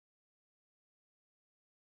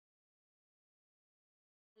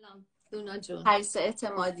سلام لونا جون. پریس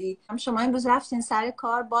اعتمادی. شما امروز رفتین سر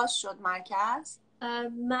کار؟ باز شد مرکز؟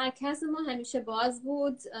 مرکز ما همیشه باز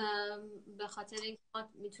بود به خاطر اینکه ما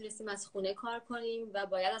میتونستیم از خونه کار کنیم و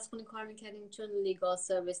باید از خونه کار میکردیم چون لیگال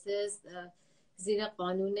سرویسز زیر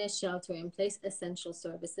قانون shelter in place essential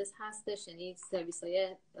services هستش، یعنی سرویس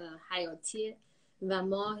های حیاتی و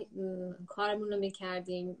ما کارمون رو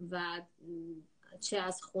میکردیم و چه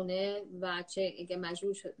از خونه و چه اگه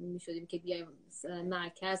مجبور میشدیم که بیایم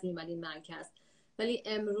مرکز میمدیم مرکز. ولی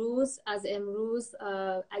امروز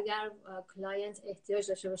اگر کلاینت احتیاج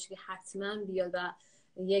داشته باشه که حتما بیاد و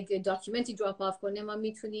یک داکیومنتی دراپ آف کنه، ما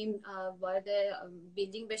میتونیم وارد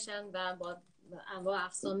بیلدینگ بشن و با انواع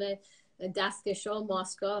اقسام دستکشا و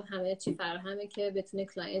ماسکا همه چی فراهمه که بتونه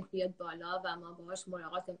کلاینت بیاد بالا و ما باهاش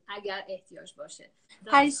ملاقات کنیم اگر احتیاج باشه.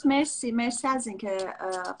 پریس مرسی از اینکه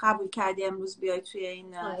قبول کردی امروز بیای توی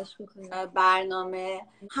این برنامه.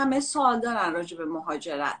 همه سوال دارن راجع به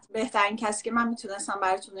مهاجرت. بهترین کسی که من میتونستم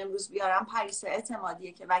براتون امروز بیارم پریس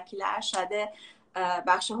اعتمادیه که وکیل ارشد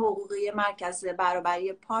بخش حقوقی مرکز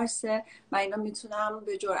برابری پارس. من اینو میتونم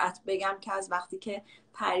به جرئت بگم که از وقتی که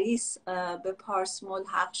پریس به پارس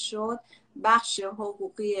ملحق شد، بخش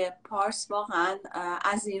حقوقی پارس واقعا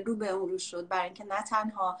از این رو به اون رو شد، برای اینکه نه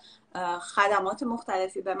تنها خدمات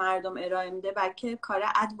مختلفی به مردم ارائه میده بلکه کار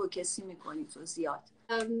ادوکسی میکنی تو زیاد.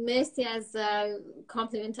 مرسی از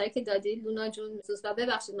کامپلیمنت هایی که دادی لونا جون. و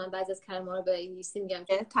ببخشید من بعضی از کلمه‌ها رو به انگلیسی میگم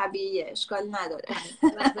که طبیعیه، اشکال نداره.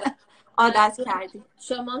 عادت کردی.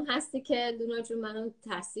 شما هم هستی که لونا جون منو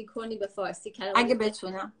تصحیح کنی به فارسی کلمه اگه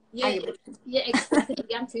بتونم. یه اکسپرت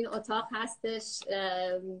دیگه هم تو این اتاق هستش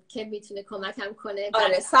که میتونه کمکم کنه.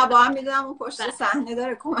 آره سبا هم میدونم اون پشت صحنه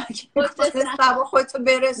داره کمک میکنه. سبا خودتو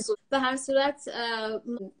برسون. به هر صورت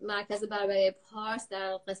مرکز برابری پارس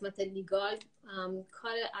در قسمت لیگال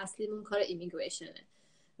کار اصلیمون کار ایمیگریشنه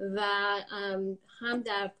و هم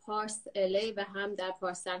در پارس الی و هم در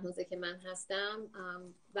پارس سن خوزه که من هستم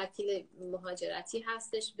وکیل مهاجرتی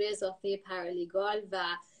هستش به اضافه پرالیگال و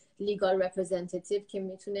لیگال رپرزنتیتیو که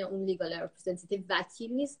میتونه اون لیگال رپرزنتیتیو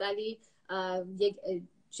وکیل نیست ولی یک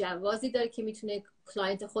جوازی داره که میتونه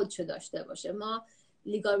کلاینت خودشو داشته باشه. ما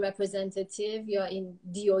لیگال رپرزنتیتیو یا این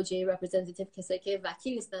دی او جی رپرزنتیتیو کسایی که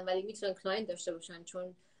وکیل نیستن ولی میتونن کلاینت داشته باشن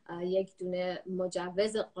چون یک دونه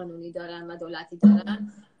مجوز قانونی دارن و دولتی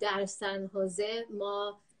دارن. در سن خوزه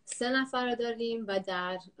ما 3 نفر رو داریم و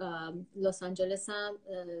در لس آنجلس هم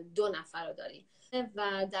 2 نفر رو داریم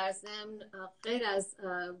و در ضمن غیر از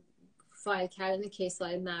فایل کردن کیس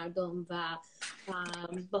های مردم و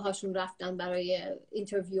باهاشون رفتن برای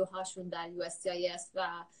اینترویو هاشون در USCIS و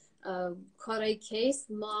کارهای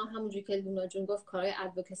کیس، ما همونجوری که لونا جون گفت کارهای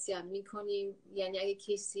ادوکسی هم میکنیم. یعنی اگه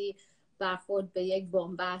کسی برخورد به یک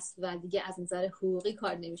بن‌بست و دیگه از نظر حقوقی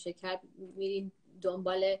کار نمیشه کرد، میریم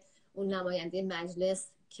دنبال اون نماینده مجلس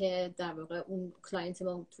که در واقع اون کلاینت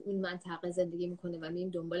ما تو اون منطقه زندگی میکنه و میریم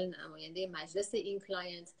دنبال نماینده مجلس این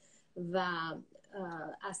کلاینت و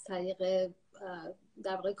از طریق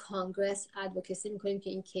در واقع کانگرس ادوکسی میکنیم که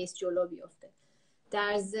این کیس جلو بیفته.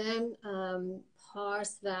 در ضمن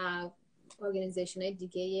پارس و ارگانیزیشن های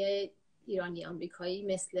دیگه ایرانی آمریکایی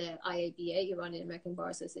مثل IABA ایرانی امریکن بار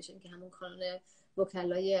اسوسییشن که همون کانون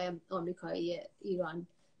وکلای آمریکایی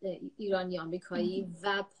ایرانی آمریکایی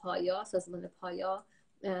و پایا سازمان پایا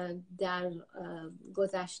در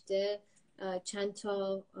گذشته چند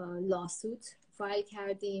تا لاسوت فایل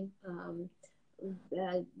کردیم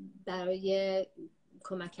برای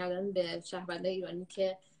کمک کردن به شهروندان ایرانی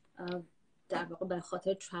که در واقع به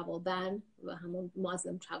خاطر ترابل بن و همون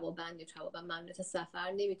معظم ترابل بن یا ترابل بن ممنوعیت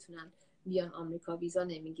سفر نمیتونن بیان آمریکا، ویزا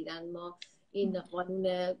نمیگیرن. ما این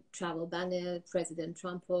قانون ترابل بن پرزیدنت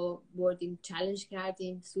ترامپ رو بردیم، چالش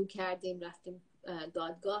کردیم، سو کردیم، رفتیم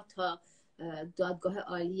دادگاه تا دادگاه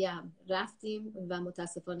عالی هم رفتیم و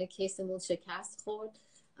متاسفانه کیسمون شکست خورد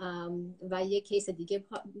و یک کیس دیگه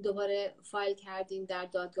دوباره فایل کردیم در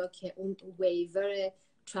دادگاه که اون ویور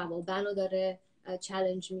ترابل بن رو داره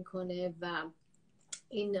چالش میکنه و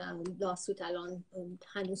این لاسوت الان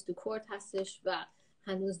هنوز تو کورت هستش و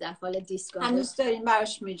هنوز در حال دیسکاور، هنوز داریم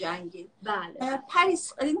براش میجنگیم. بله.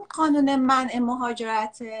 پریس، این قانون منع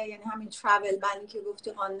مهاجرت، یعنی همین ترابل بنی که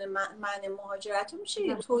گفتی، قانون منع مهاجرت رو میشه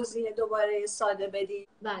یه توضیح دوباره ساده بدی؟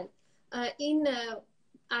 بله. این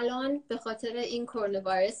الان به خاطر این کرونا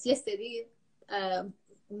ویروس یه سری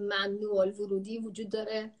ممنوع الورودی وجود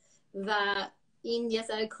داره و این یه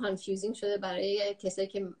ذره کانفیوزینگ شده برای کسایی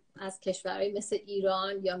که از کشورهای مثل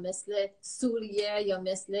ایران یا مثل سوریه یا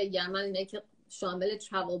مثل یمن، اینه که شامل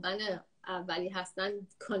ترابل بن اولی هستن.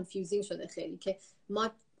 کانفیوزینگ شده خیلی که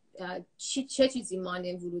ما چه چیزی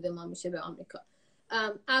مانع ورود ما میشه به آمریکا.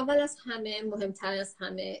 اول از همه، مهمتر از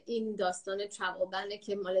همه، این داستان ترابل بنه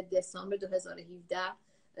که مال دسامبر 2017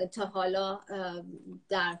 تا حالا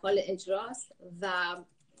در حال اجراست و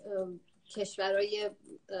کشورهای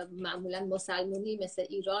معمولا مسلمانی مثل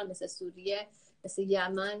ایران، مثل سوریه، مثل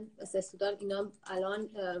یمن، مثل سودان، اینا الان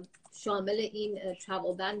شامل این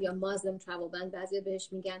ترابل بن یا مازلم ترابل بن بعضی بهش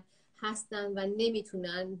میگن هستن و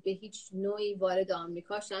نمیتونن به هیچ نوعی وارد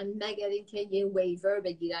آمریکا شن مگر اینکه یه ویور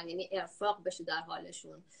بگیرن، یعنی ارفاق بشه در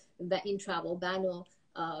حالشون و این ترابل بن رو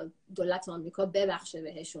دولت آمریکا ببخشه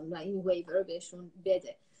بهشون و این ویور بهشون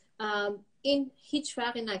بده. این هیچ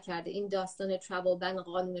فرقی نکرده، این داستان ترابل بن،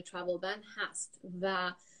 قانون ترابل بن هست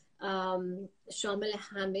و شامل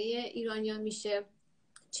همه ایرانیان میشه،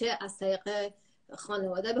 چه از طریق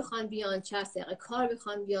خانواده بخوان بیان، چه از طریق کار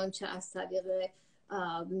بخوان بیان، چه از طریق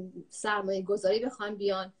سرمایه گذاری بخوان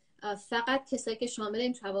بیان. فقط کسایی که شامل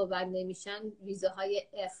این ترابل بن نمیشن ویزاهای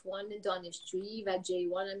F1 دانشجویی و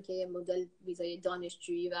J1 هم که یه مدل ویزای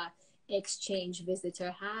دانشجویی و اکسچنج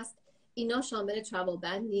ویزیتور هست، اینا شامل ترابل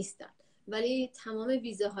بن نیستن. ولی تمام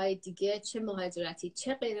ویزاهای دیگه، چه مهاجرتی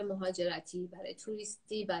چه غیر مهاجرتی، برای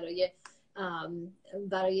توریستی،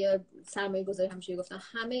 برای سرمایه گذاری، همیشه گفتن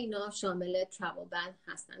همه اینا شامل ترابل بن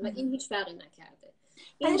هستن و این هیچ فرقی نکرده.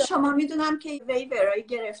 این شما میدونم که ویورایی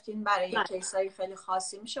گرفتین برای کیسای خیلی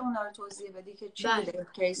خاصی، میشه اونا رو توضیح بدی که چی بوده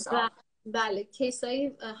کیسا؟ بله،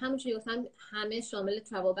 کیسای همونجوری گفتم همه شامل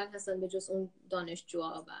ترابل بن هستن به جز اون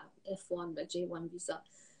دانشجوها و F1 و J1 ویزا.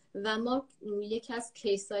 و ما یکی از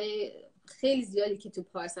کیسای خیلی زیادی که تو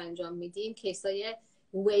پارس انجام میدیم کیسای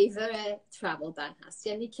ویور ترابل بن هست.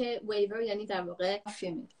 یعنی که ویور یعنی در واقع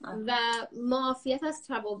و معافیت از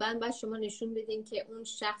ترابل بن باید شما نشون بدین که اون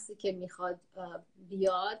شخصی که میخواد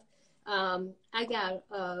بیاد اگر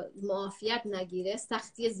معافیت نگیره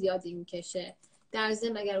سختی زیادی میکشه. در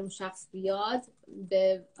ضمن اگر اون شخص بیاد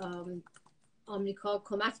به آمریکا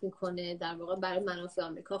کمک میکنه، در واقع برای منافع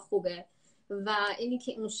آمریکا خوبه. و اینی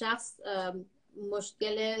که اون شخص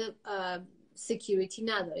مشکل سکیوریتی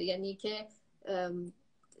نداره، یعنی که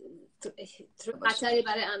خطری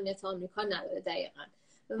برای امنیت آمریکا نداره دقیقاً.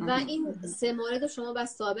 و این سه مورد رو شما باید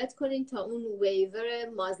ثابت کنین تا اون ویور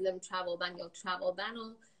مازلم ترابل بن یا ترابل بن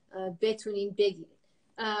رو بتونین بگیرین.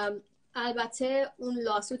 البته اون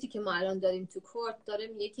لاسوتی که ما الان داریم تو کورت داره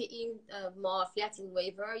میگه که این معافیت، این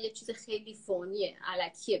ویور یه چیز خیلی فونیه،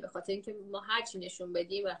 الکیه، به خاطر اینکه ما هر چی نشون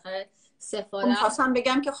بدیم بخاطر سفارت. خواستم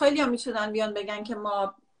بگم که خیلی ها میتونن بیان بگن که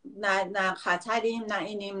ما نه خطریم، نه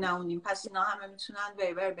اینیم، نه اونیم، پس اینا همه میتونن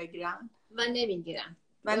ویور بگیرن و نمیگیرن.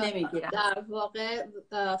 در واقع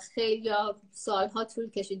خیلی سالها طول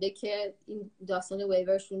کشیده که این داستان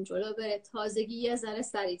ویورشون جلو بره. تازگی یه ذره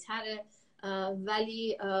سریع‌تره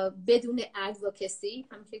ولی بدون ادوکسی،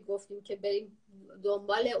 هم که گفتیم که بریم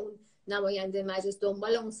دنبال اون نماینده مجلس،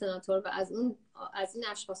 دنبال اون سناتور و از این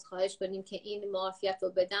اشخاص خواهش کنیم که این معافیت رو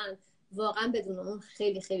بدن، واقعا بدون اون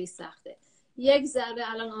خیلی خیلی سخته. یک ذره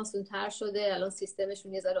الان آسان‌تر شده، الان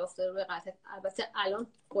سیستمشون یه ذره افتاده روی قطعه. البته الان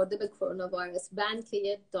خورده به کرونا ویروس بند که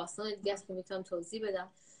یه داستان دیگه است که میتونم توضیح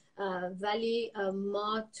بدم، ولی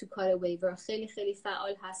ما تو کار ویور خیلی خیلی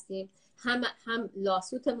فعال هستیم. هم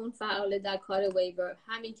لاسوتمون فعاله در کار ویور،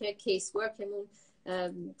 همین که کیس ورکمون،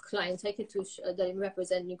 کلاینت هایی که توش داریم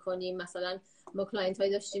رپرزنت میکنیم. مثلا ما کلاینت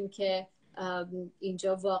هایی داشتیم که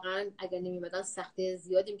اینجا واقعا اگر نمیمدن سختی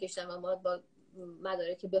زیادی میکشتن و ما با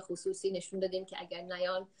مدارک به خصوصی نشون دادیم که اگر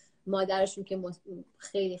نیان مادرشون که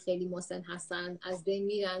خیلی خیلی مسن هستن از بین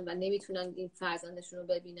میرن و نمیتونن این فرزندشون رو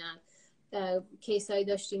ببینن. کیس هایی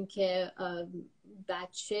داشتیم که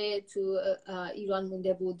بچه تو ایران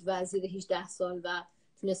مونده بود و زیر 18 سال و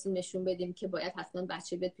تونستیم نشون بدیم که باید حتما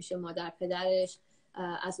بچه بیاد پیش مادر پدرش.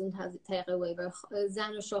 از اون طریق ویور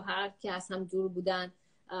زن و شوهر که از هم دور بودن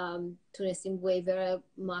تونستیم ویور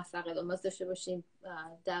موفقیت آمیز داشته باشیم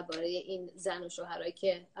درباره این زن و شوهرایی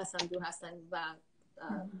که از هم دور هستن و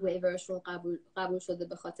ویورشون قبول شده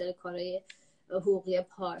به خاطر کارهای حقوقی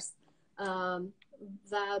پارس.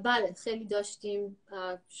 و بله خیلی داشتیم،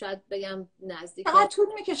 شاید بگم نزدیک. چقدر طول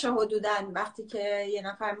میکشه حدوداً وقتی که یه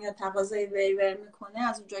نفر میاد تقاضای ویور میکنه،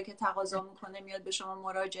 از اونجایی که تقاضا میکنه میاد به شما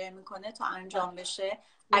مراجعه میکنه تا انجام بشه،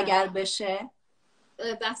 اگر بشه؟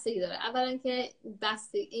 بستگی داره. اولا که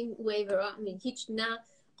این ویور هیچ نه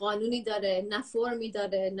قانونی داره، نه فرمی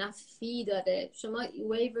داره، نه فی داره. شما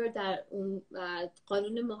ویور در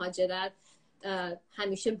قانون مهاجرت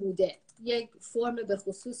همیشه بوده، یک فرم به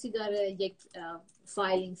خصوصی داره، یک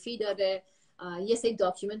فایلینگ فی داره، یه سری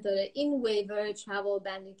داکیومنت داره. این ویور ترابل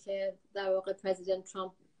بنی که در واقع پرزیدنت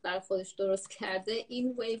ترامپ برای خودش درست کرده،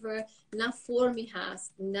 این ویور نه فرمی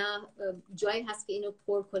هست نه جایی هست که اینو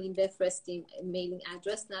پر کنیم بفرستیم، میلینگ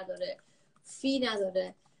ادرس نداره، فی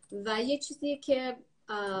نداره. و یه چیزی که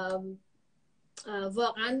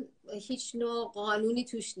واقعا هیچ نوع قانونی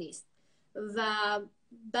توش نیست و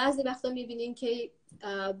بعضی وقتا میبینیم که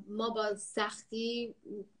ما با سختی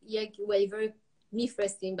یک ویور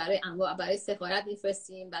میفرستیم برای انواع، برای سفارت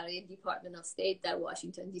میفرستیم، برای دیپارتمنت آف استیت در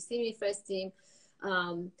واشنگتن دی سی میفرستیم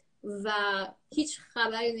و هیچ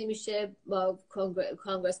خبری نمیشه. با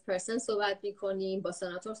کانگرس پرسن صحبت میکنیم، با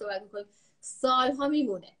سناتور صحبت میکنیم، سالها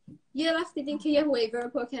میمونه. یه وقت دیدیم که یه ویور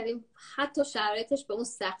پر کردیم، حتی شرایطش به اون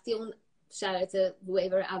سختی اون شرایط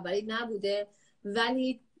ویور اولی نبوده،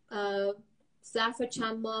 ولی ظرف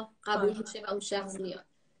چند ماه قبول میشه و اون شخص میاد.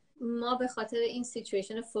 ما به خاطر این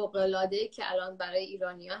سیچویشن فوق‌العاده‌ای که الان برای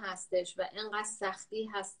ایرانی‌ها هستش و انقدر سختی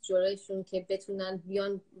هست جلویشون که بتونن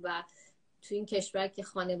بیان و تو این کشور که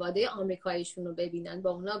خانواده آمریکاییشون رو ببینن،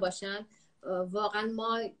 با اونا باشن، واقعا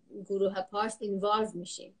ما گروه پارس اینوالو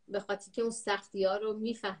میشیم به خاطر که اون سختی ها رو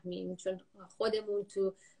میفهمیم، چون خودمون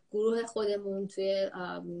تو گروه خودمون توی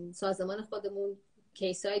سازمان خودمون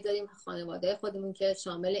کیسایی داریم، خانواده خودمون که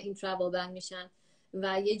شامل این ترابل بند میشن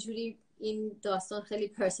و یه جوری این داستان خیلی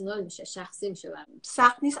پرسونال میشه، شخصی میشه برام.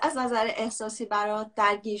 سخت نیست از نظر احساسی برات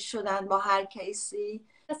درگیر شدن با هر کیسی؟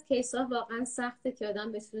 از کیس‌ها واقعا سخته که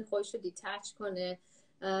آدم بتونه خودش رو دیتچ کنه.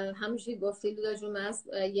 همونجوری گفتی لونا جون، من از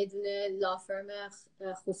یه دونه لافرم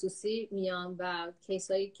خصوصی میام و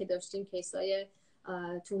کیسایی که داشتیم، کیسای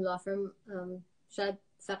تو لافرم شاید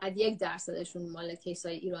فقط 1% مال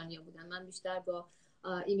کیسای ایرانی بودن. من بیشتر با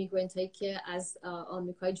ایمیگرنت هایی که از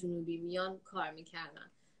آمریکای جنوبی میان کار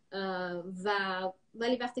میکردم و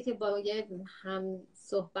ولی وقتی که با یه هم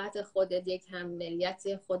صحبت خودت، یک هم ملیت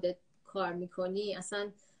خودت کار میکنی،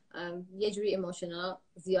 اصلا یه جوری ایموشنال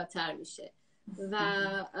زیادتر میشه و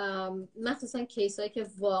مخصوصا کیس هایی که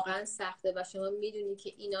واقعا سخته و شما میدونی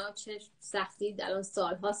که اینا چه سختی الان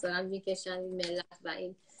سالها دارن میکشن این ملت و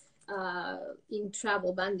این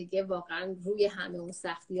ترابل بند دیگه واقعا روی همه اون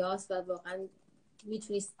سختی هاست و واقعا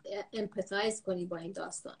میتونی امپاتایز کنی با این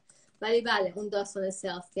داستان. ولی بله، اون داستان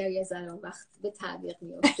سلف کیر یه ذره اون وقت به تعویق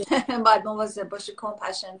میفته. باید مواظب باشی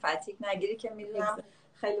کمپشن فتیگ نگیری که میدونم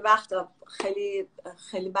خیلی وقتا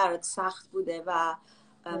خیلی برات سخت بوده و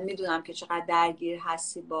میدونم که چقدر درگیر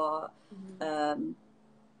هستی با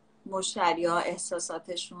مشتری ها،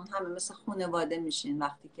 احساساتشون همه مثل خانواده میشین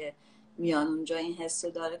وقتی که میان اونجا. این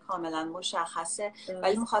حسه داره، کاملا مشخصه.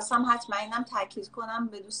 ولی میخواستم حتما اینم تاکید کنم،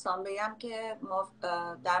 به دوستان بگم که ما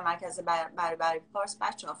در مرکز برابری پارس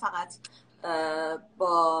بچه ها فقط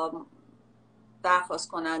با درخواست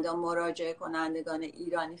کننده و مراجعه کنندگان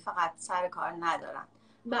ایرانی فقط سر کار ندارن.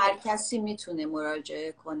 هر کسی میتونه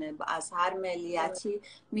مراجعه کنه، از هر ملیتی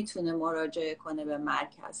میتونه مراجعه کنه به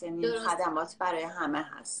مرکز، یعنی خدمات برای همه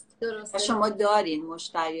هست. و شما دارین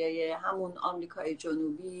مشتریای همون آمریکای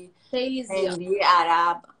جنوبی، خیلی زیاد، هندی،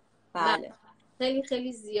 عرب. بله خیلی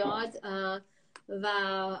خیلی زیاد و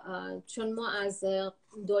چون ما از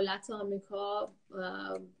دولت آمریکا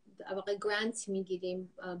واقعا گرانت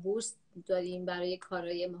میگیریم، بورس داریم برای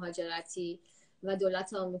کارهای مهاجرتی و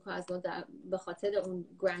دولت آمریکا از ما به خاطر اون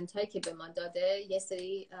گرانت هایی که به ما داده یه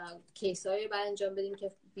سری کیس هایی رو انجام بدیم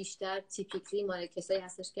که بیشتر تیپیکلی مال کیس هایی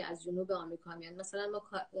هستش که از جنوب آمریکا میان. مثلا ما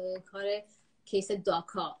کار کیس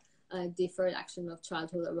داکا Deferred Action of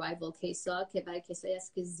Childhood Arrival کیس ها که برای کسایی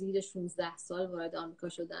هست که زیر 16 سال وارد آمریکا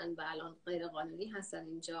شدن و الان غیر قانونی هستن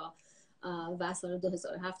اینجا و سال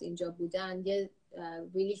 2007 اینجا بودن. یه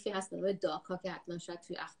ریلیفی هست نام داکا که حتما شاید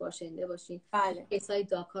توی اخبار شنیده باشین. بله. کیسای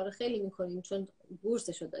داکا رو خیلی میکنیم چون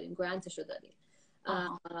بورسشو داریم، گرانتشو داریم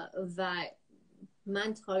و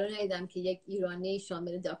من تا حالا ندیدم که یک ایرانی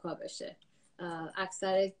شامل داکا بشه.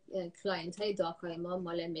 اکثر کلاینت های داکای ما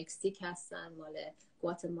مال مکزیک هستن، مال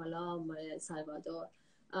گواتمالا، مال سالوادور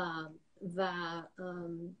و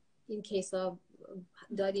این کیس ها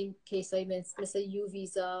داریم. کیس های مثل یو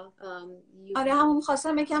ویزا. آره همون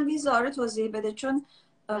خواستم یکم ویزا رو توضیح بده، چون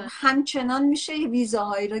همچنان میشه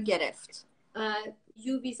ویزاهایی رو گرفت.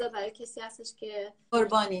 یو ویزا برای کسی هستش که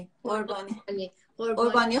قربانی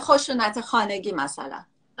خشونت خانگی مثلا.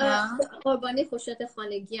 قربانی خشونت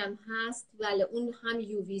خانگی هم هست، ولی اون هم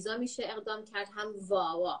یو ویزا میشه اقدام کرد، هم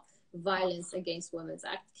واوا Violence Against Women's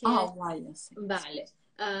Act که بله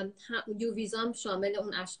یو ویزا هم شامل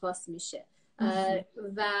اون اشخاص میشه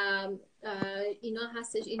و اینا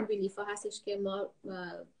هستش. این ریلیف ها هستش که ما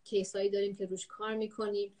کیس هایی داریم که روش کار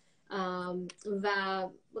میکنیم و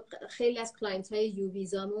خیلی از کلاینت های یو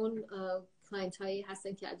ویزامون کلاینت هایی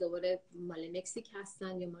هستن که دوباره مال مکزیک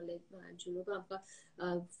هستن یا مال جنوب آمریکا.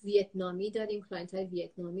 ویتنامی داریم، کلاینت های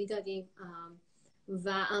ویتنامی داریم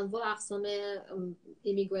و انواع اقسام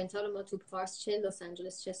ایمیگرنت ها رو ما تو پارس چه لس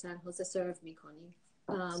آنجلس چه سن خوزه سرو میکنیم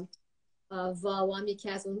واو هم یکی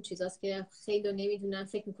از اون چیزاست که خیلی نمیدونن،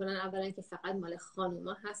 فکر میکنن اولا که فقط مال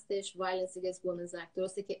خانوما هستش. violence against women's act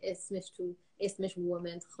درسته که اسمش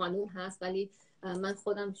women خانوم هست، ولی من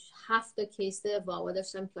خودم 7 کیس واوا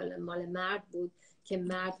داشتم که مال مرد بود که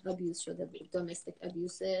مرد ابیوز شده بود، domestic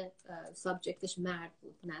abuse سابجکتش مرد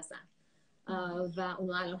بود نه زن، و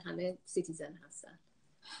اونا الان همه سیتیزن هستن.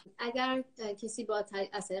 اگر کسی با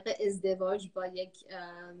از طریق ازدواج با یک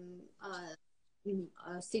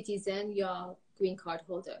سیتیزن یا گرین کارت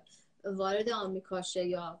هولدر وارد آمریکا شه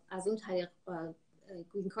یا از اون طریق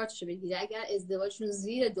گرین کارتشو بگیره، اگر ازدواجشون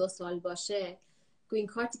زیر 2 سال باشه، گرین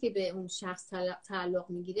کارتی که به اون شخص تعلق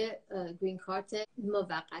میگیره گرین کارت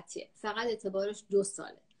موقتیه، فقط اعتبارش 2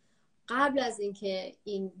 ساله. قبل از اینکه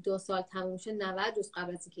این 2 سال تموم شه، 90 روز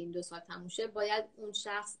قبل از اینکه این 2 سال تموم شه، باید اون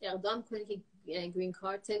شخص اقدام کنه که گرین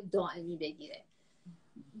کارت دائمی بگیره.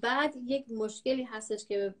 بعد یک مشکلی هستش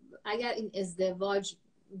که اگر این ازدواج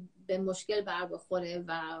به مشکل بر بخوره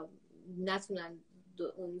و نتونن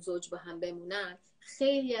اون زوج با هم بمونن،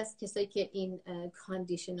 خیلی از کسایی که این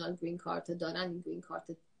کاندیشنال گرین کارت دارن، این گرین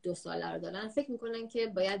کارت 2 ساله رو دارن، فکر میکنن که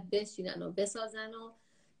باید بشینن و بسازن و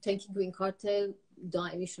تا اینکه گرین کارت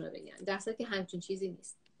دائمیشون رو بگیرن، در صورتی که همچین چیزی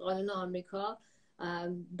نیست. قانون آمریکا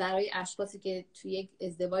برای اشخاصی که توی یک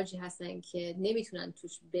ازدواجی هستن که نمیتونن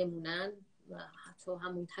توش بمونن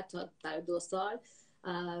حتی برای 2 سال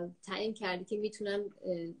تعیین کرده که میتونن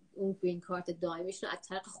اون گرین کارت دائمیشون از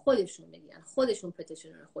طریق خودشون بگیرن، خودشون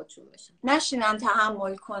پتیشنر خودشون بشن، نشینن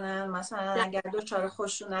تحمل کنن. مثلا اگر دچار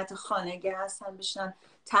خشونت خانگی هستن بشن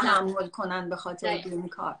تحمل کنن به خاطر گرین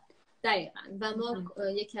کارت. دقیقاً. و ما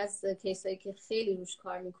یکی از کیسایی که خیلی روش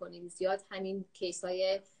کار میکنیم زیاد همین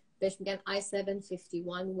کیسای بهش میگن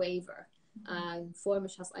I-751 waiver،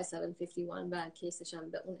 فرمش هست I-751 و کیسش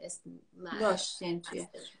هم به اون اسم داشتین توی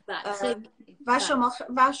و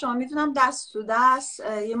شما میدونم دست تو دست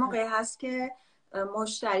یه موقعی هست که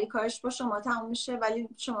مشتری کارش با شما تموم میشه، ولی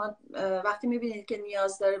شما وقتی میبینید که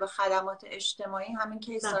نیاز داره به خدمات اجتماعی، همین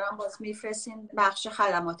کیس دارم باز میفرستین بخش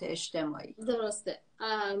خدمات اجتماعی. درسته،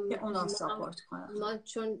 که اونا ساپورت کنن. ما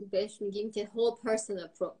چون بهش میگیم که whole person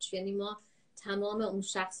approach، یعنی ما تمام اون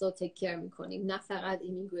شخص رو تکر میکنیم، نه فقط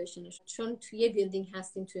ایمیگریشنش. چون توی بیلدینگ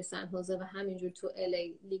هستیم توی سن هوزه و همینجور تو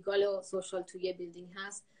الی لیگال و سوشال توی بیلدینگ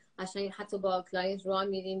هست، قشنگ حتی با کلاینت راه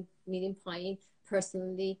میریم پایین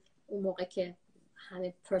پرسونلی، اون موقع که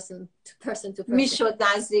همه پرسن تو پرسن میشد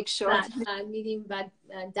نزدیک شد میریم و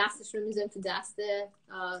دستش رو میذاریم تو دست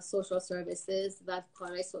سوشال سرویسز و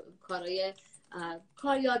کارهای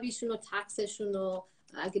کاریابیشون و تکسشون و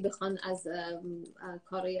اگه بخوان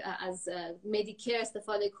از مدیکر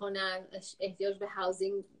استفاده کنن، احتیاج به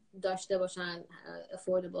هاوزینگ داشته باشن،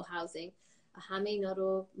 affordable housing، همه اینا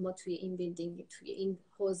رو ما توی این بیلدینگ، توی این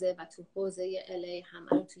حوزه و تو حوزه الی همه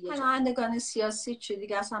رو توی پناهندگان سیاسی چی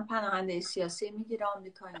دیگه؟ اصلا پناهنده سیاسی میگیره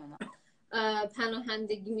آمریکا یا نه؟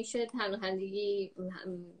 پناهندگی میشه، پناهندگی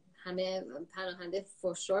همه پناهنده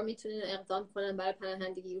فورشور میتونن اقدام کنن برای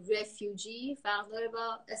پناهندگی. رفیوجی فرق داره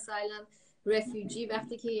با اسایلم. رفیوجی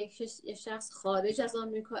وقتی که یک شخص خارج از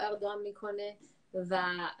آمریکا اقدام میکنه و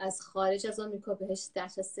از خارج از آمریکا بهش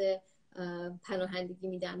استاتس پناهندگی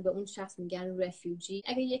میدن، به اون شخص میگن رفیوجی.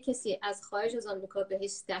 اگه یک کسی از خارج از آمریکا بهش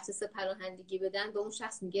استاتس پناهندگی بدن، به اون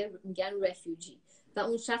شخص میگن رفیوجی و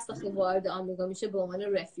اون شخص وقتی وارد آمریکا میشه به عنوان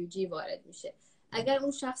رفیوجی وارد میشه. اگر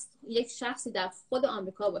اون شخص یک شخصی در خود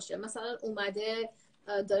آمریکا باشه، مثلا اومده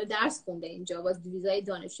داره درس خونده اینجا با ویزای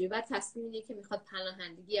دانشجویی و تصمیم میگیره که میخواد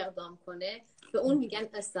پناهندگی اقدام کنه، به اون میگن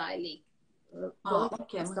اسایلی.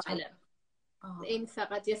 این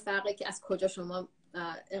فقط یه فرقه که از کجا شما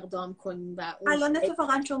اقدام کنین. و الان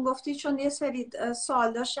اتفاقا چون گفتی، چون یه سری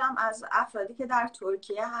سوال داشتم از افرادی که در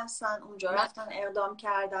ترکیه هستن، اونجا رفتن اقدام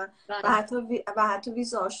کردن و حتی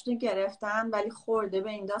ویزاشون گرفتن ولی خورده به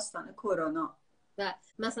این داستان کرونا. و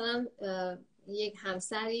مثلا یک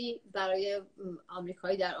همسری برای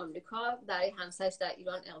آمریکایی در آمریکا برای همسرش در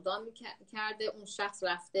ایران اقدام کرده، اون شخص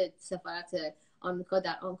رفته سفارت آمریکا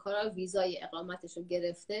در آنکارا، ویزای اقامتش رو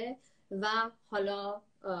گرفته و حالا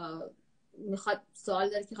میخواد سوال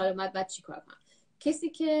داره که حالا بعد چی کار کنم. کسی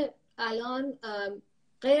که الان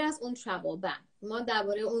غیر از اون ترابل بن، ما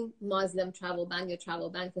درباره اون مازلم ترابل بن یا ترابل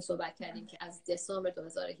بن که صحبت کردیم که از دسامبر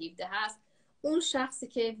 2017 هست، اون شخصی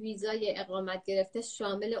که ویزای اقامت گرفته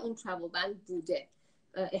شامل اون ترابل بن بوده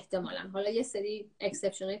احتمالاً. حالا یه سری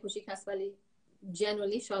اکسپشن‌های کوچیک هست ولی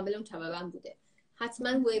جنرالی شامل اون ترابل بن بوده.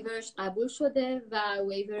 حتما ویورش قبول شده و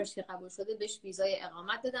ویورش که قبول شده بهش ویزای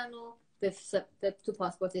اقامت دادن و تو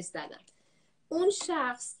پاسپورتش زدن. اون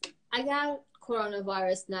شخص اگر کرونا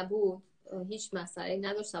ویروس نبود هیچ مسئله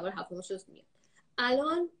نداشت، سوار هواپیماش میاد.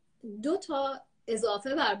 الان 2 تا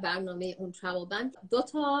اضافه بر برنامه اون ترابل بن، 2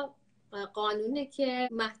 تا قانونه که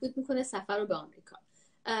محدود میکنه سفر رو به آمریکا.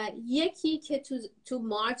 یکی که تو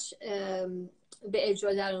مارچ به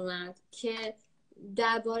اجرا در اومد که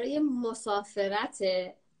درباره مسافرت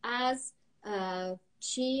از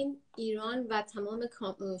چین، ایران و تمام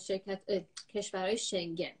کشورهای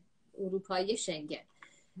شنگن، اروپایی شنگن.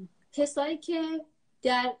 کسایی که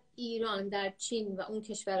در ایران، در چین و اون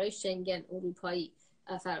کشورهای شنگن، اروپایی،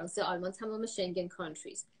 فرانسه، آلمان، تمام شنگن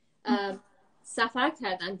کانتریز سفر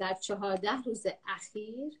کردن در 14 روز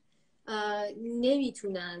اخیر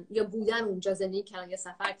نمیتونن، یا بودن اونجا زندگی کردن یا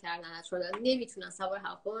سفر کردن نمیتونن سوار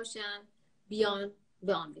هواپیما باشن بیان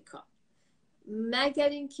به آمریکا، مگر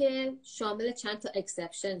اینکه شامل چند تا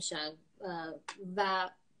اکسپشن شن و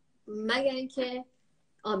مگر اینکه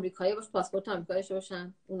آمریکایی باشه، پاسپورت آمریکایی داشته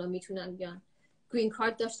باشن، اونا میتونن بیان. گرین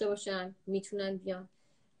کارت داشته باشن میتونن بیان.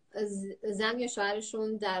 زن یا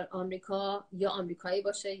شوهرشون در آمریکا یا آمریکایی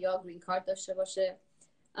باشه یا گرین کارت داشته باشه.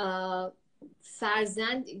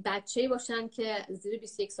 فرزند بچه‌ای باشن که زیر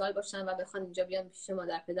 21 سال باشن و بخوان اینجا بیان پیش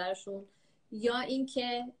مادر پدرشون، یا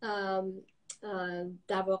اینکه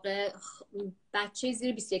در واقع بچه‌ای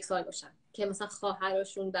زیر 21 سال باشن که مثلا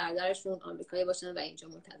خواهرشون، برادرشون آمریکایی باشن و اینجا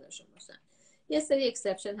منتظرشون باشن. یه سری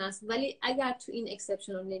اکسپشن هست، ولی اگر تو این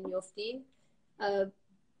اکسپشن رو نمیافتین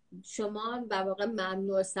شما در واقع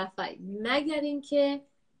ممنوع سفری، مگر اینکه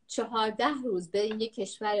 14 روز به یک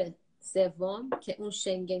کشور سوم که اون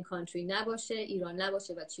شنگن کانتری نباشه، ایران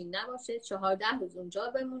نباشه و چین نباشه، 14 روز اونجا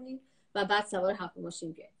بمونید و بعد سوار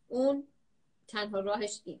هواپیماشین بیاید. اون تنها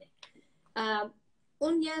راهش اینه.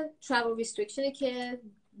 اون یه travel restriction که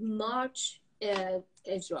مارچ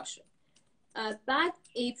اجرا شد. بعد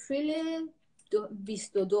اپریل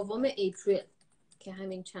 22 اپریل که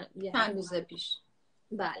همین چند روز پیش،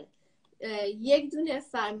 بله، یک دونه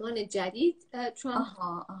فرمان جدید ترامپ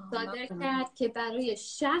صادر کرد که برای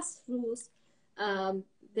 60 روز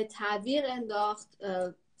به تعویق انداخت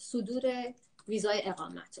صدور ویزای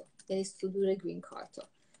اقامت رو، یعنی صدور گرین کارت رو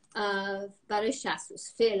برای 60 روز.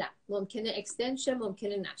 فعلا ممکنه اکستنشن،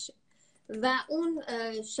 ممکنه نشه. و اون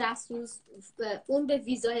 60 روز اون به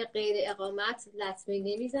ویزای غیر اقامت لطمه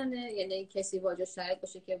نمیزنه، یعنی کسی واجد شرایط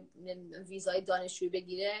باشه که ویزای دانشجویی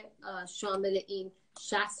بگیره شامل این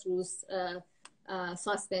 60 روز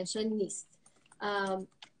ساسپنشن نیست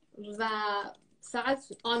و فقط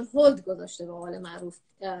آن هولد گذاشته به قول معروف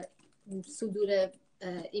صدور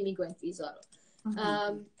ایمیگرنت ویزا رو.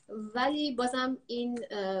 ولی بازم این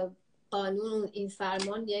قانون، این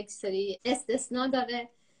فرمان یک سری استثناء داره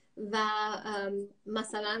و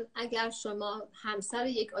مثلا اگر شما همسر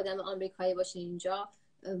یک آدم آمریکایی باشین اینجا،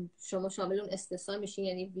 شما شامل اون استثناء میشین،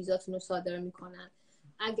 یعنی ویزاتون رو صادر میکنن.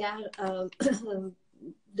 اگر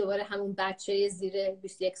دوباره همون بچه زیر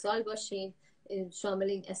 21 سال باشین شامل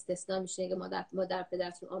این استثناء میشه که مادر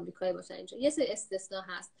پدرتون آمریکایی باشن اینجا. یه سری استثناء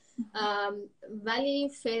هست ولی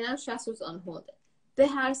فعلا 60 روز آن هولده. به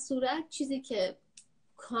هر صورت چیزی که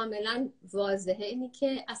کاملا واضحه اینی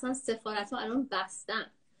که اصلا سفارت ها الان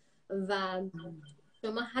بستن و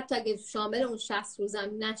شما حتی اگه شامل اون 60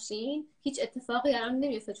 روزم نشین هیچ اتفاقی الان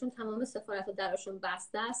نمیفته، چون تمام سفارت ها درشون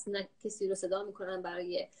بسته است، نه کسی رو صدا میکنن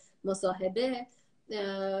برای مصاحبه،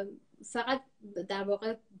 فقط در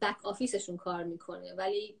واقع بک آفیسشون کار میکنه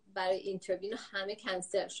ولی برای اینترویو همه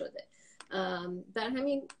کنسل شده. برای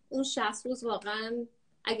همین اون 60 روز واقعا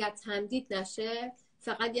اگر تمدید نشه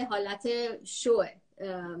فقط یه حالت شوه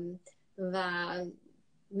و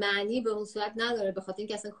معنی به اون صورت نداره، به خاطر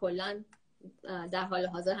اینکه اصلا کلا در حال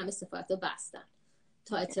حاضر همه سفارت‌ها بستن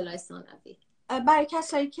تا اطلاع ثانوی. برای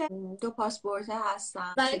کسایی که دو پاسپورت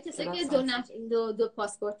هستن، برای کسایی که دو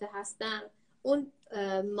پاسپورت هستن، اون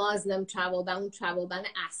مازلم تراول بن، اون تراول بن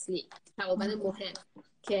اصلی، تراول بن مهم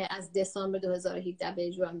که از دسامبر 2017 به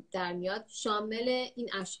اجرا در میاد، شامل این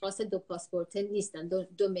اشخاص دو پاسپورت نیستن،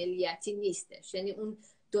 دو ملیتی نیستش. یعنی اون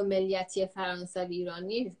دو ملیتی فرانسوی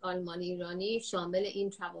ایرانی، آلمانی ایرانی شامل این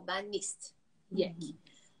تراول بن نیست. یک.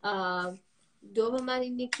 دوم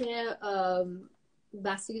اینی که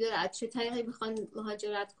بستگی داره از چه طریقی بخوان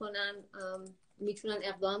مهاجرت کنن، میتونن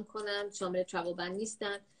اقدام کنن، شامل تراول بن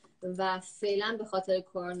نیستن و فعلا به خاطر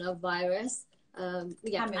کرونا ویروس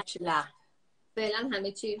همه چی لغو، فعلا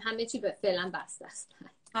همه چی فعلا بسته است.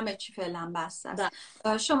 همه چی فعلا بسته است.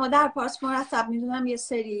 شما در پارس مرتب میدونم یه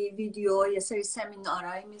سری ویدیو، یه سری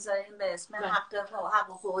سمینارهایی میذارین به اسم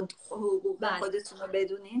حقوق خودتون رو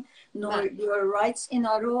بدونین، Know Your Rights.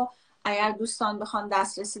 اینا رو اگر دوستان بخوان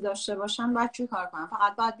دسترسی داشته باشن باید چی کار کنن؟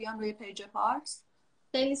 فقط باید بیان روی پیج پارس؟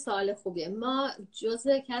 خیلی سوال خوبیه. ما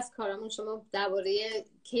جزء که از کارامون، شما درباره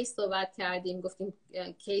کیس صحبت کردیم، گفتیم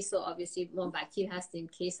کیس رو obviously ما وکیل هستیم،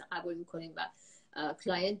 کیس قبول میکنیم و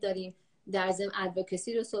کلاینت داریم. در ضمن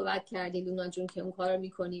ادوکسی رو صحبت کردی لونا جون که اون کار رو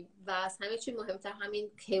میکنی و از همه چی مهمتر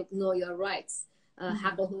همین که know your rights،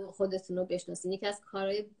 حق و حقوق خودتون رو بشناسین. یکی از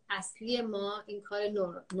کارهای اصلی ما این کار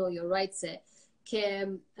know your rights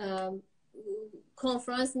که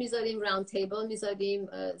کنفرانس میذاریم، راوند تیبل میذاریم،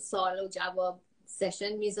 سوال و جواب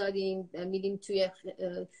سشن میذاریم، میریم توی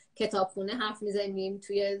کتابخونه حرف میزنیم،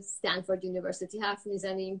 توی استنفورد یونیورسیتی حرف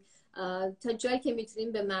میزنیم، تا جایی که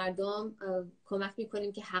میتونیم به مردم کمک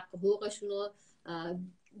میکنیم که حق حقوقشون رو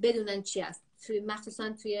بدونن چی است. مخصوصا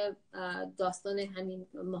توی داستان همین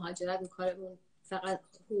مهاجرت کارمون فقط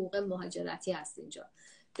حقوق مهاجرتی هست اینجا.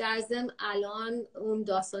 در ضمن الان اون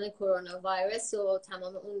داستان کرونا ویروس و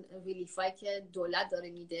تمام اون ریلیفایی که دولت داره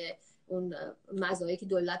میده، اون مزایایی که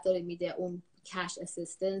دولت داره میده، اون کش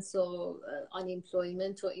اسیستنس و آن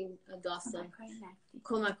ایمپلویمنت و این داستان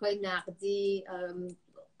کمک‌های نقدی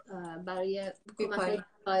برای کمک‌های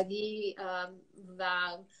کاری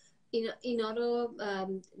و اینا رو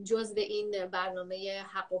جزء این برنامه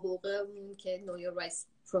حق و حقوقمون که know your rights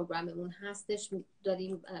پروگراممون هستش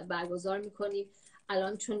داریم برگزار میکنیم.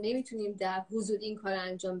 الان چون نمیتونیم در حضور این کار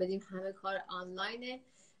انجام بدیم، همه کار آنلاینه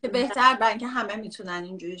که بهتر برای اینکه همه میتونن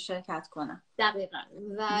اینجوری شرکت کنن. دقیقاً.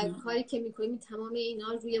 و کاری که میکنیم تمام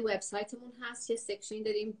اینا روی وبسایتمون هست. یه سکشنی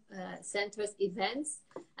داریم Centers Events.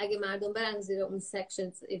 اگه مردم برن زیر اون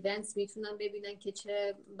Sections Events میتونن ببینن که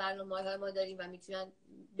چه برنامه‌های ما داریم و میتونن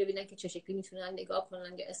ببینن که چه شکلی میتونن نگاه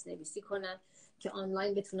کنن یا اسنویسی کنن که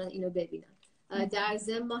آنلاین بتونن اینو ببینن. در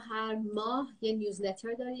ضمن ما هر ماه یه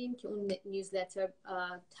نیوزلتر داریم که اون نیوزلتر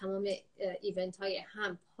تمام ایونت های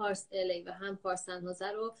هم پارس الی و هم پارس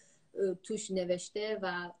سن‌حوزه رو توش نوشته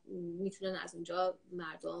و میتونن از اونجا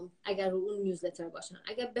مردم اگر رو اون نیوزلتر باشن،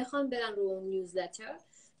 اگر بخوان برن رو اون نیوزلتر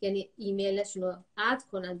یعنی ایمیلشون رو اد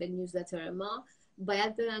کنن به نیوزلتر ما،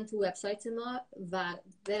 باید برن تو وبسایت ما و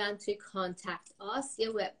برن توی کانتکت آس.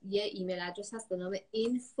 یه ایمیل ادرس هست به نام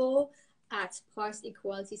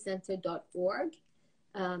info@parsequalitycenter.org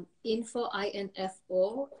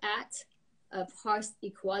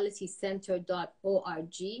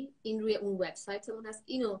parsequalitycenter.org. این روی اون وبسایتمون هست.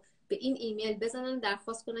 اینو به این ایمیل بزنن،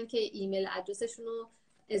 درخواست کنن که ایمیل ادرسشون رو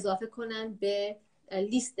اضافه کنن به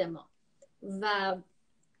لیست ما و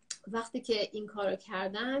وقتی که این کارو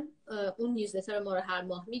کردن اون نیوزلتر ما رو هر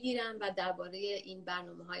ماه میگیرن و درباره این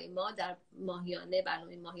برنامه‌های ما در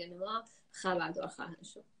برنامه ماهیانه ما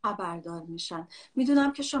خبردار میشن.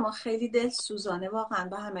 میدونم که شما خیلی دلسوزانه واقعا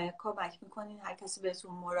به همه کمک میکنین، هر کسی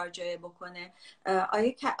بهتون مراجعه بکنه.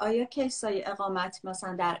 آیا کیسای اقامت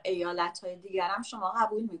مثلا در ایالت‌های دیگر هم شما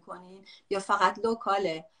قبول میکنین یا فقط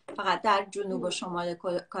لوکاله، فقط در جنوب و شمال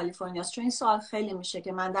کالیفرنیا؟ چون این سوال خیلی میشه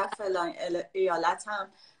که من در فلان ایالت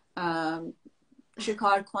هم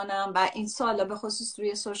چیکار کنم و این سوالا به خصوص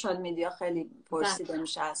روی سوشال میدیا خیلی پرسیده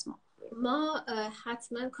میشه از ما. ما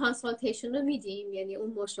حتما کانسالتیشن رو میدیم، یعنی اون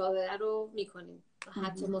مشاوره رو میکنیم.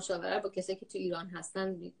 حتی مشاوره با کسی که تو ایران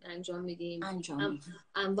هستن انجام میدیم.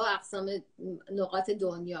 انواع اقسام نقاط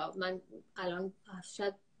دنیا. من الان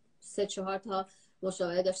شاید 3-4 تا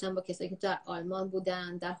مشاوره داشتم با کسی که در آلمان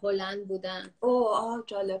بودن، در هلند بودن.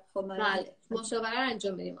 جالب. خب بله، مشاوره رو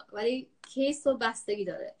انجام میدیم ولی کیس و بستگی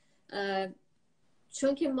داره.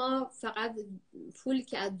 چون که ما فقط پولی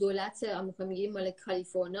که از دولت آمریکا میگیریم مال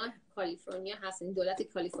کالیفرنیا هست، این دولت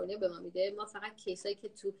کالیفرنیا به ما میده. ما فقط کیسایی که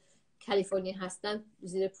تو کالیفرنیا هستن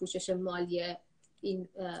زیر پوشش مالی این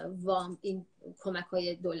این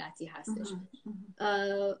کمک‌های دولتی هستش.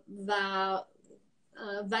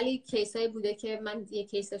 ولی کیسایی بوده که من یه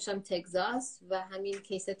کیس داشتم تگزاس و همین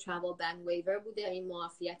کیس ترافل بن ویور بوده، این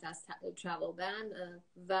معافیت از ترافل بن،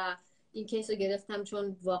 و این کیس رو گرفتم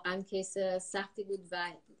چون واقعا کیس سختی بود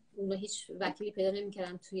و اونا هیچ وکیلی پیدا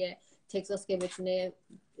نمی‌کردن توی تگزاس که بتونه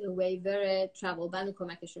ویور ترافل بن رو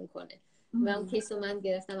کمکشون کنه و اون کیس رو من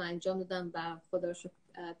گرفتم انجام دادم و خدا رو شکر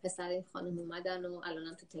پسر خانم اومدن و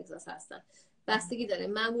الانم تو تگزاس هستن. بستگی داره.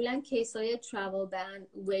 معمولا کیسای ترافل بن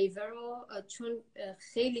ویور رو چون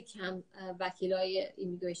خیلی کم وکیلای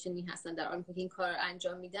ایمیگریشنی هستن در آمریکا که این کار رو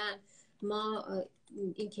انجام میدن، ما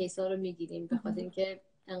این کیسا رو میگیریم به خاطر اینکه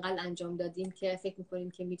انقدر انجام دادیم که فکر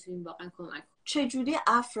میکنیم که میتونیم واقعا کمک کنیم. چجوری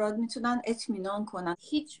افراد میتونن اطمینان کنن؟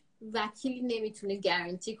 هیچ وکیلی نمیتونه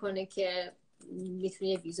گارانتی کنه که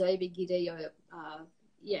میتونه یه ویزایی بگیره یا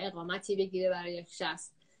یه اقامتی بگیره برای شخص.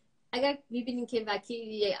 اگر میبینیم که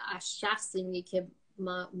وکیل شخصی میگه که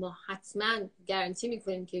ما حتما گارانتی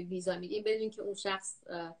میکنیم که ویزا میگیم، بدونیم که اون شخص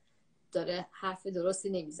داره حرف درستی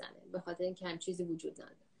نمیزنه، به خاطر اینکه هم چیزی وجود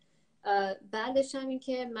نداره. بعدش هم این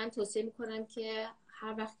که من توصیه میکنم که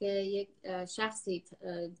هر وقت که یک شخصی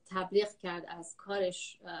تبلیغ کرد از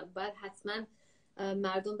کارش، باید حتما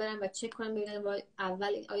مردم برن و چک کنن ببینن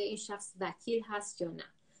اول آیا این شخص وکیل هست یا نه.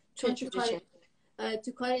 چون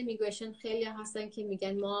تو کار ایمیگریشن خیلی هستن که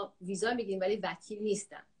میگن ما ویزا میگیم ولی وکیل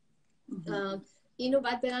نیستن. اینو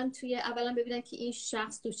باید برن توی اولا ببینن که این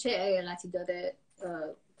شخص تو چه ایالتی داره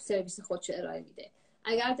سرویس خودشو ارائه میده.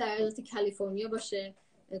 اگر در ایالت کالیفرنیا باشه،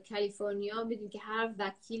 کالیفرنیا میدونیم که هر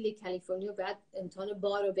وکیل کالیفرنیا باید امتحان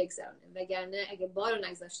بار رو بگذرونه، وگرنه اگه بار رو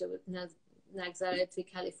نگذره توی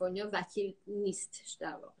کالیفرنیا وکیل نیست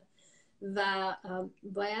در واقع. و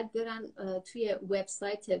باید برن توی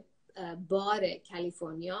وبسایت بار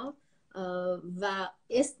کالیفرنیا و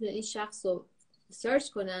اسم این شخص رو سرچ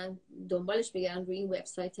کنن، دنبالش بگردن روی این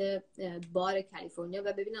وبسایت بار کالیفرنیا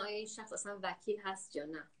و ببینن آیا این شخص اصلا وکیل هست یا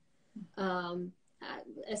نه.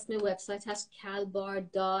 اسم وبسایت هست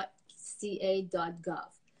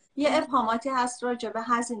calbar.ca.gov. یه ابهاماتی هست راجع به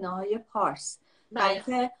هزینه‌های پارس.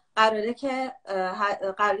 بلکه قراره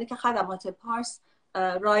که خدمات پارس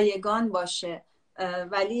رایگان باشه،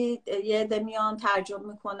 ولی یه عده میان ترجمه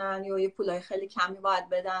میکنن یا یه پولای خیلی کمی باید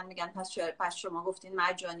بدن، میگن پس شما گفتین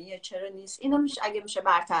مجانیه چرا نیست. اینو میشه اگه میشه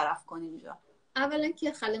برطرف کنیم اینجا. اولا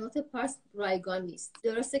که خدمات پارس رایگان نیست.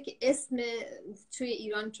 درسته که اسم توی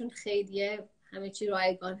ایران چون خیریه همه چی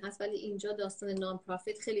رایگان هست، ولی اینجا داستان نان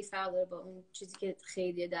پرافیت خیلی فرق داره با اون چیزی که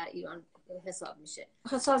خیریه در ایران حساب میشه.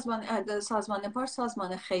 سازمان پارس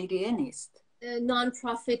سازمان خیریه نیست، نان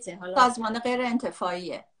پرافیته، حالا سازمان غیر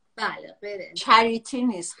انتفاعیه. بله، غیر انتفاعی، چریتی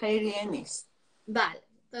نیست، خیریه نیست. بله،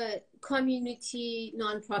 کامیونیتی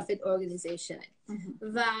نان پرافیت ارگانیزیشن.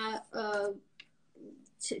 و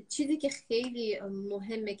چیزی که خیلی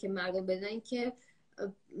مهمه که مردم بدونن که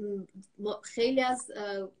خیلی از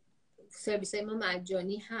سرویس های ما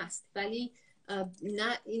مجانی هست، ولی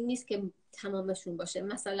نه این نیست که تمامشون باشه.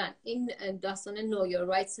 مثلا این داستان know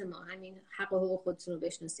your rights ما، همین حق و حقوق خودتون رو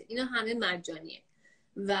بشناسید، اینا همه مجانیه.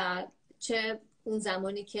 و چه اون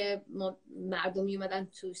زمانی که ما مردم می اومدن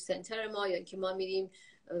تو سنتر ما، یا که ما میریم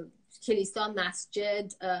کلیسا،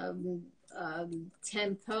 مسجد،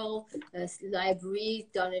 تمپل، لایبرری،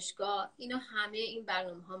 دانشگاه، اینا همه این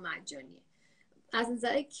برنامه ها مجانیه. از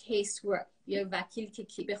نظر کیس ورک، یا وکیل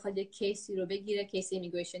که بخواد یک کیسی رو بگیره، کیس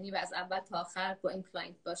ایمیگریشنی، و از اول تا آخر با این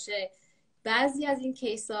کلاینت باشه، بعضی از این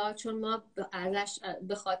کیس ها چون ما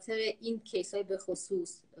به خاطر این کیس های به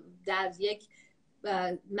خصوص در یک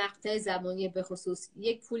مقطع زمانی به خصوص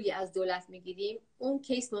یک پولی از دولت میگیریم، اون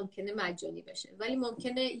کیس ممکنه مجانی بشه، ولی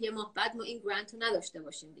ممکنه یه ماه بعد ما این گرانت رو نداشته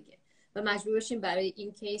باشیم دیگه و مجبور باشیم برای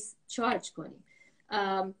این کیس چارج کنیم.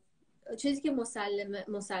 چیزی که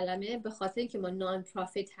مسلمه به خاطر اینکه ما نان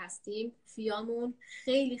پرافیت هستیم، فیامون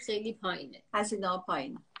خیلی خیلی پایینه، هزینه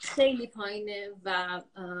پایینه، خیلی پایینه. و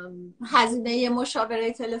هزینه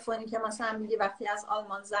مشاوره تلفنی که مثلا میگی وقتی از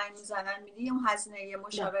آلمان زنگ میزنن میگی اون هزینه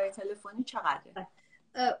مشاوره تلفنی چقدره؟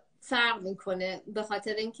 فرق میکنه، به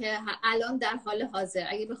خاطر اینکه الان در حال حاضر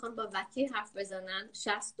اگه بخوان با وکیل حرف بزنن $60،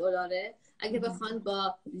 اگه بخوان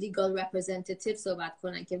با لیگال رپرزنتیتیو صحبت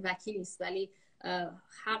کنن که وکیل نیست ولی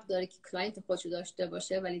حق داره که کلاینت خودشو داشته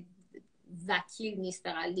باشه ولی وکیل نیست،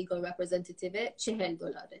 فقط لیگال رپرزنتیتیو،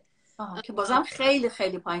 $40. که بازم خیلی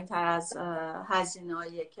خیلی پایین تر از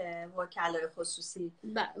هزینه‌ای که وکلای خصوصی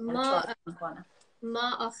چارج میکنن.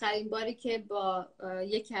 ما آخرین باری که با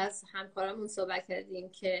یکی از همکارامون صحبت کردیم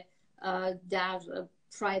که در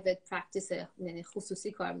پرایوت پرکتیس، یعنی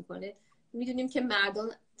خصوصی کار میکنه، میدونیم که مردم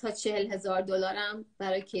تا $40,000 هم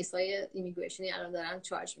برای کیس های ایمیگریشنی الان دارن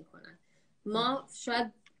چارج میکنن. ما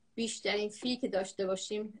شاید بیشترین فی که داشته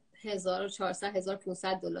باشیم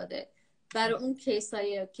 $1,400-1,500. برای اون کیس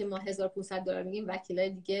هایی که ما $1,500 میگیم، وکیلای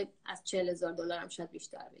دیگه از $40,000 هم شاید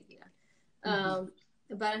بیشتر بگیرن.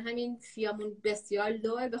 برای همین فیامون بسیار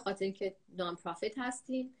لوه، به خاطر اینکه نان پرافیت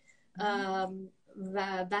هستیم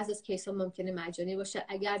و بعضی از کیس ها ممکنه مجانی باشه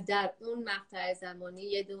اگر در اون مقطع زمانی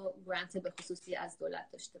یه دو گرانت به خصوصی از دولت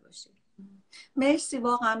داشته باشیم. مرسی،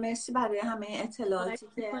 واقعا مرسی برای همه اطلاعاتی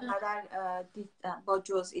که قدر با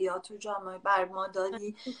جزئیات و جامعه بر ما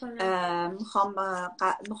دادی.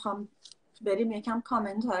 میخوام بریم یکم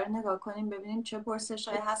کامنت ها رو نگاه کنیم ببینیم چه پرسش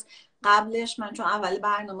هایی هست. قبلش من چون اول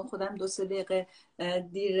برنامه خودم 2-3 دقیقه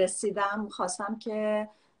دیر رسیدم، خواستم که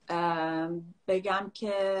بگم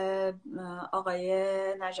که آقای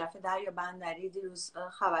نجف دریابندری دیروز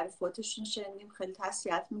خبر فوتشون شنیدیم. خیلی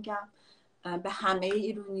تسلیت میگم به همه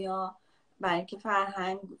ایرانیا، برای اینکه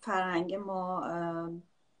فرهنگ ما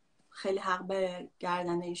خیلی حق به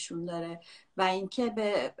گردن ایشون داره. و اینکه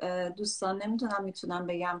به دوستان میتونم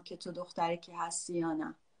بگم که تو دختری که هستی یا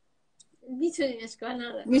نه؟ میتونیم، اشکال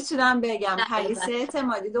نداره. میتونم بگم پریس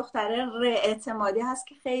اعتمادی دختر اعتمادی هست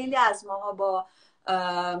که خیلی از ماها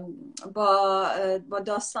با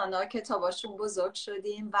داستانا کتاباشون بزرگ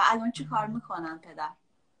شدیم. و الان چی کار میکنن پدر؟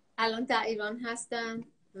 الان در ایران هستن،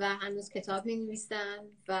 و هنوز کتاب می‌نویسن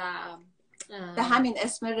و به همین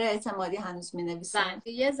اسم اعتمادی هنوز می‌نویسن.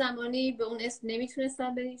 یه زمانی به اون اسم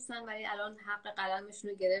نمیتونستن بنویسن ولی الان حق قلمشون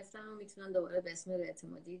رو گرفتن و میتونن دوباره به اسم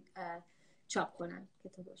اعتمادی چاپ کنن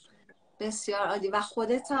کتابشون. بسیار عالی. و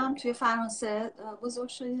خودت هم توی فرانسه بزرگ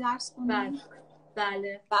شدی، درس خوندی؟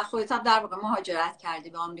 بله. و خودت هم در واقع مهاجرت کردی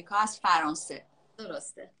به آمریکا از فرانسه.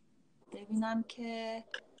 درسته. ببینم که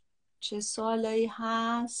چه سوالایی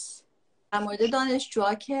هست در مورد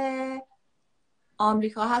دانشجوها که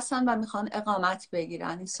آمریکا هستن و میخوان اقامت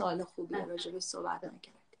بگیرن. این سوال خوبیه، راجع به صحبت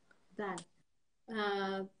نکردیم. بله.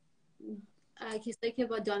 کسایی که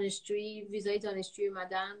با ویزای دانشجویی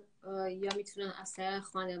اومدن یا میتونن از طریق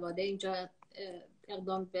خانواده اینجا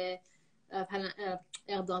اقدام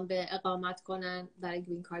به اقامت کنن برای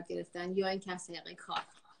گرین کارت گرفتن، یا اینکه از طریق کار.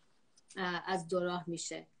 از دو راه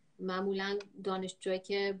میشه. معمولا دانشجویی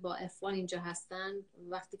که با F1 اینجا هستن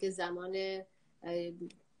وقتی که زمان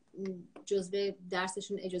جزء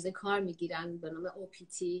درسشون اجازه کار میگیرن به نام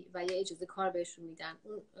OPT و یه اجازه کار بهشون میدن،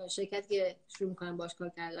 اون شرکتی که شروع میکنن باش کار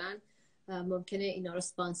کردن ممکنه اینا رو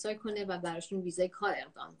اسپانسر کنه و براشون ویزای کار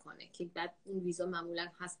اقدام کنه که بعد اون ویزا معمولا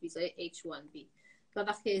هست ویزای H1B و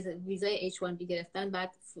وقتی ویزای H1B گرفتن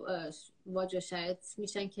بعد واجد شرط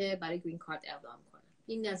میشن که برای گرین کارت اقدام کنن.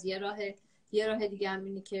 این از یه راه دیگه هم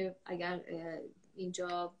اینه که اگر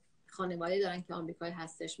اینجا خانواده دارن که آمریکایی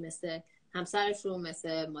هستش، مثل همسرشون،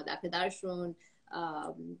 مثل مادر پدرشون،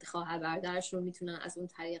 خواهر برادرشون، میتونن از اون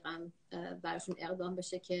طریق هم براشون اقدام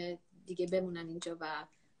بشه که دیگه بمونن اینجا و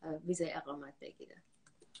ویزای اقامت بگیره.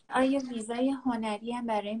 آیا ویزای هنری هم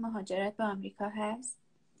برای مهاجرت به آمریکا هست؟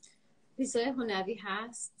 ویزای هنری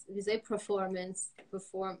هست، ویزای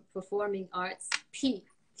performing arts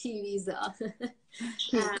تی ویزا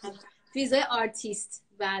ویزای آرتیست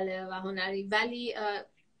بله و هنری، ولی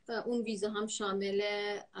اون ویزا هم شامل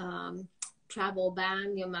travel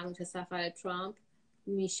ban یا ممنوع سفر ترامپ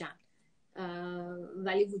میشن،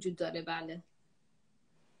 ولی وجود داره. بله.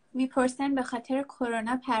 میپرسن به خاطر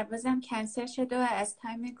کرونا پروازم کنسل شده و از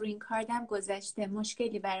تایم گرین کاردم گذشته،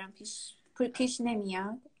 مشکلی برام پیش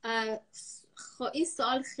نمیاد؟ این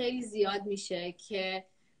سوال خیلی زیاد میشه که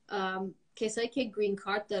کسایی که گرین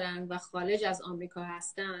کارت دارن و خارج از آمریکا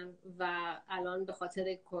هستن و الان به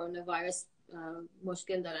خاطر کرونا ویروس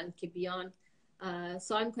مشکل دارن که بیان،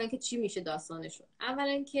 سوال میکنن که چی میشه داستانشون.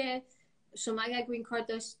 اولا که شما اگر گرین کارت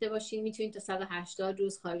داشته باشین میتونید تا 180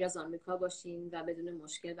 روز خارج از آمریکا باشین و بدون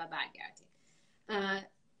مشکل و برگردین.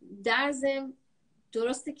 در ضمن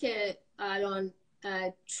درسته که الان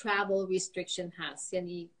travel restriction هست،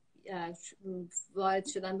 یعنی وارد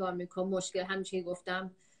شدن به آمریکا مشکل، همچنین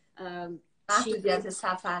گفتم محدودیت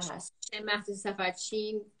سفر هست. محدودیت سفر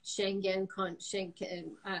چین،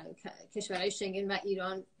 کشورهای شنگن و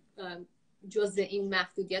ایران جزء این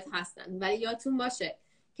محدودیت هستن، ولی یادتون باشه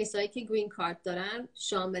کسایی که گرین کارت دارن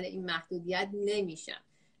شامل این محدودیت نمیشن.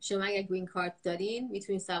 شما اگر گرین کارت دارین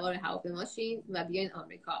میتونین سوار هواپیما شین و بیاین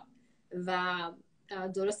آمریکا و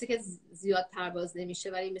درسته که زیاد پرواز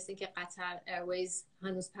نمیشه ولی مثل این که قطر ایرویز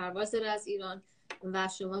هنوز پرواز داره از ایران و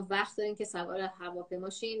شما وقت دارین که سوار هواپیما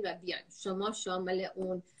شین و بیاین. شما شامل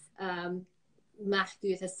اون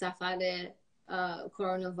محدودیت سفر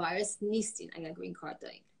کرونا ویروس نیستین اگر گرین کارت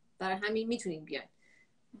دارین، برای همین میتونین بیاین.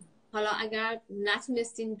 حالا اگر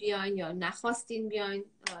نتونستین بیاین یا نخواستین بیاین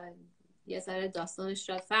یه ذره داستانش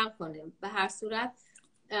شاید فرق کنه. به هر صورت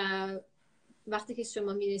وقتی که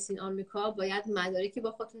شما میرسین آمریکا باید مدارکی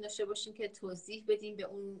با خودتون داشته باشین که توضیح بدین به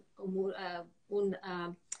اون امور، اون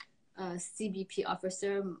CBP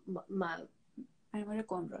officer،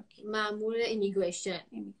 مأمور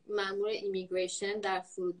ایمیگریشن در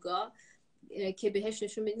فرودگاه، که بهش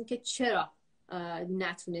نشون بدین که چرا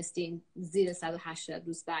نتونستین زیر 180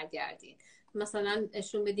 روز برگردین. مثلا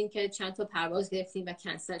نشون بدین که چند تا پرواز گرفتین و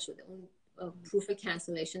کنسل شده، اون پروف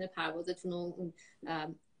کنسلیشن پروازتون رو اون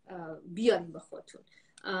بیارین با خودتون.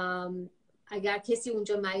 اگر کسی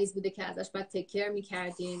اونجا مریض بوده که ازش باید تکر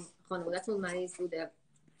میکردین، خانواده‌تون مریض بوده،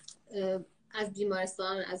 از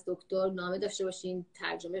بیمارستان، از دکتر نامه داشته باشین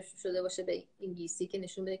ترجمه شده باشه به انگلیسی که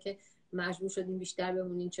نشون بده که مجبور شدین بیشتر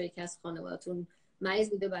بمونین چون یکی از خانواده‌تون مریض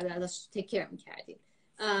بوده بعد ازش تکر میکردین.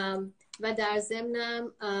 و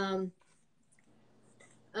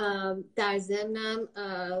در ضمنم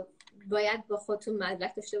باید با خودتون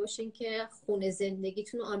مدرک داشته باشین که خونه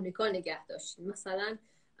زندگیتون رو آمریکا نگه داشتین. مثلا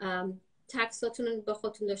تکساتون رو با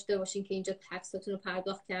خودتون داشته باشین که اینجا تکساتون رو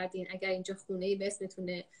پرداخت کردین، اگر اینجا خونه‌ای به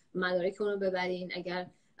اسمتونه مدارک اون رو ببرین، اگر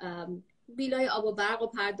بیلای آب و برق رو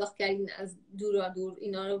پرداخت کردین از دور،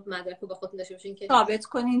 اینا رو مدرک رو با خودتون داشته باشین که ثابت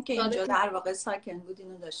کنین که اینجا در واقع ساکن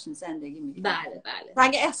بودین و داشتین زندگی می‌کردین. بله. و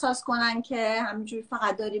اگه احساس کنن که همینجوری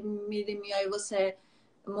فقط داری میری میای واسه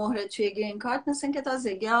مورد توی گرین کارت مثل این که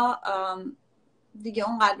تازگی دیگه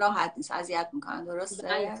اونقدر راحت نیست، اذیت میکنن.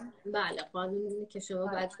 درسته؟ بله قانونی که شما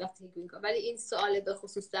باید وقتی گرین کارت، ولی این سوال به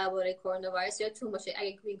خصوص درباره کرونا ویروس یادتون باشه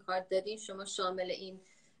اگه گرین کارت دادین شما شامل این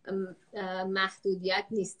محدودیت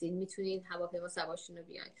نیستین، میتونین هواپیما سوارشون رو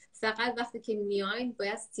بیاین. فقط وقتی که میاین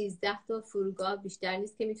باید 13 تا فرودگاه بیشتر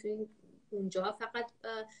نیست که میتونین اونجا فقط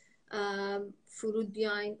فرود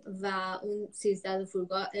بیاین و اون 13 تا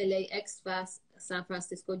فرودگاه LAX و سان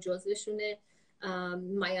فرانسیسکو جزوشونه.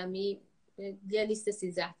 میامی یه لیست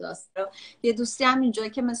 13 تاست. یه دوستی هم اینجا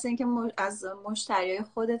که مثل این که از مشتریای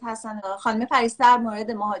خودت هستن، خانم پریس، در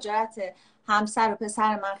مورد مهاجرت همسر و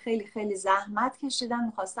پسر من خیلی خیلی زحمت کشیدن.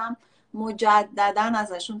 میخواستم مجددا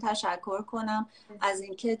ازشون تشکر کنم از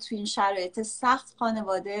اینکه تو این شرایط سخت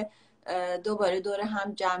خانواده دوباره دور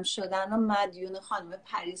هم جمع شدن و مدیون خانم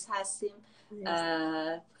پریس هستیم.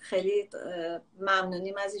 خیلی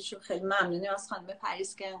ممنونیم از ایشون، خیلی ممنونیم از خانم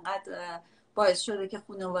پریس که انقدر باعث شده که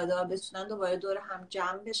خانواده ها بتونن دوباره دور هم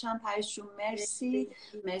جمع بشن. پریس جون مرسی.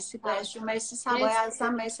 مرسی پریس جون، مرسی سبای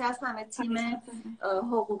عزیزم، مرسی از همه تیم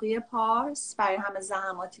حقوقی پارس برای همه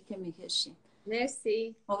زحماتی که میکشین.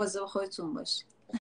 مرسی. مواظب خودتون باشید.